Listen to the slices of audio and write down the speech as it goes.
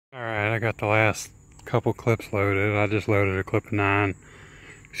Alright, I got the last couple clips loaded. I just loaded a clip of 9,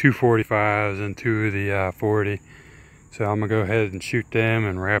 2 45s and 2 of the 40. So I'm going to go ahead and shoot them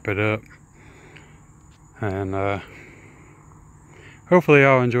and wrap it up. And hopefully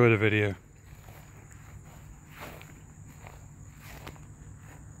y'all enjoy the video.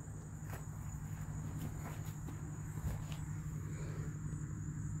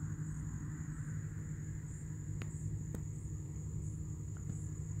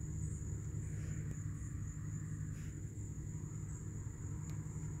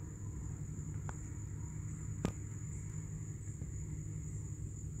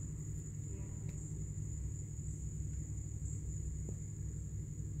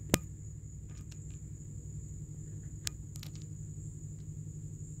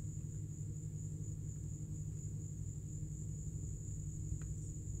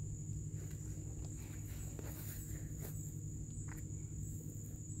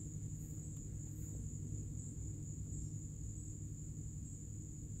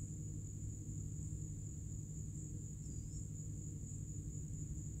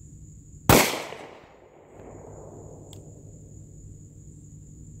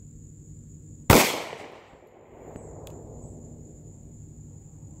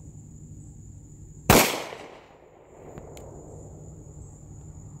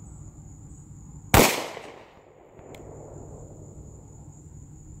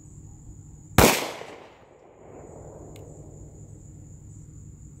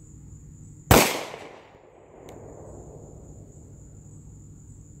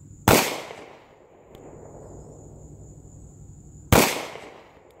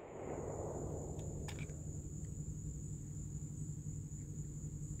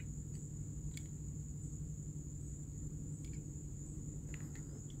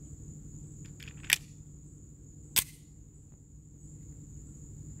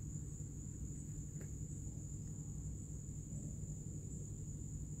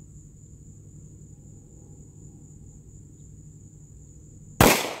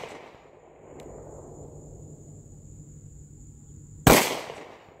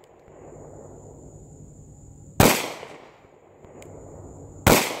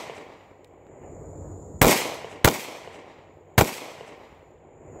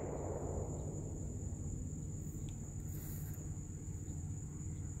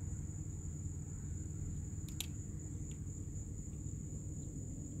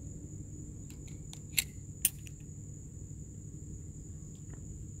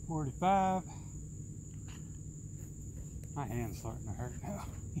 .45. My hand's starting to hurt now.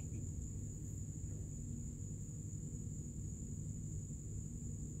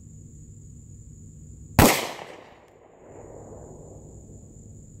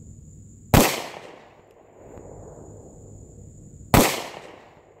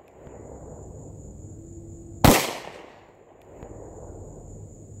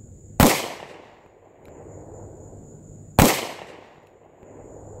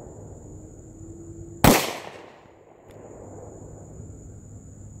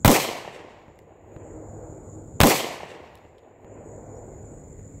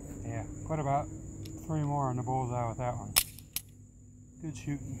 Put about 3 more on the bullseye with that one. Good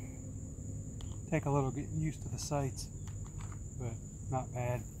shooting. Take a little getting used to the sights, but not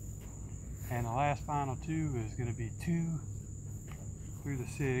bad. And the last final 2 is going to be 2 through the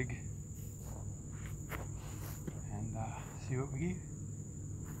SIG, and see what we get.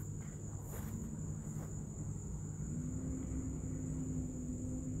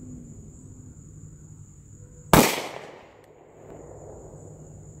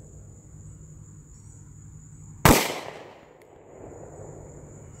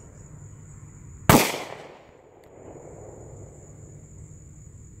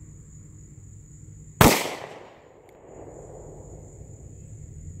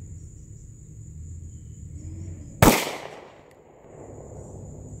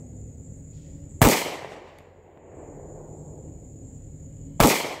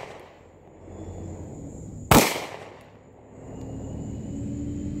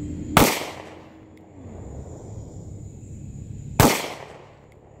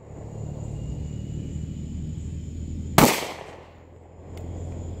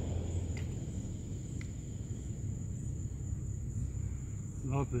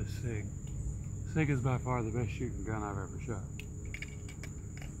 Love this SIG. SIG is by far the best shooting gun I've ever shot.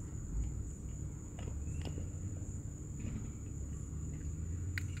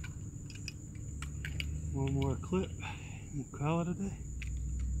 One more clip, we'll call it a day.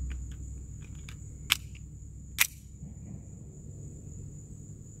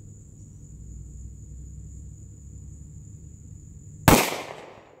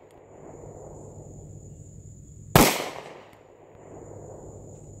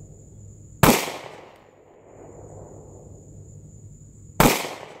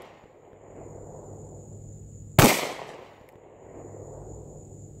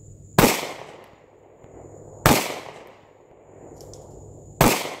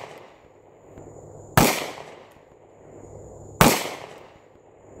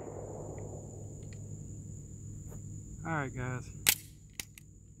 Alright guys,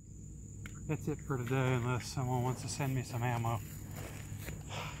 that's it for today unless someone wants to send me some ammo.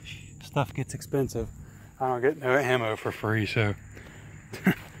 Stuff gets expensive. I don't get no ammo for free, so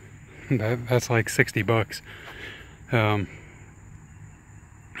that's like 60 bucks. Anyway,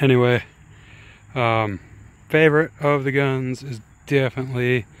 favorite of the guns is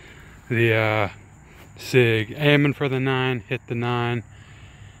definitely the SIG. Aiming for the 9, hit the 9.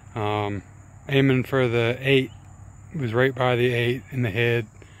 Aiming for the 8, was right by the 8 in the head.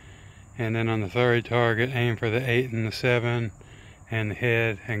 And then on the third target, aim for the 8 and the 7 and the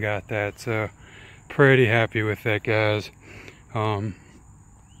head, and got that. So pretty happy with that, guys. I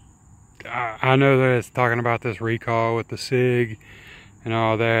know that it's talking about this recall with the SIG and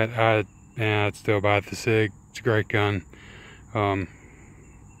all that. I'd still buy the SIG. It's a great gun. So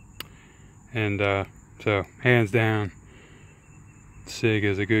hands down, SIG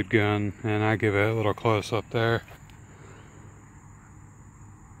is a good gun, and I give it a little close up there.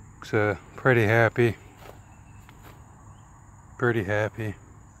 So pretty happy.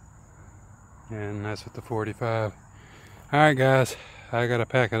 And that's with the 45. Alright guys, I gotta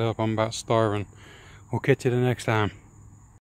pack it up. I'm about starving. We'll catch you the next time.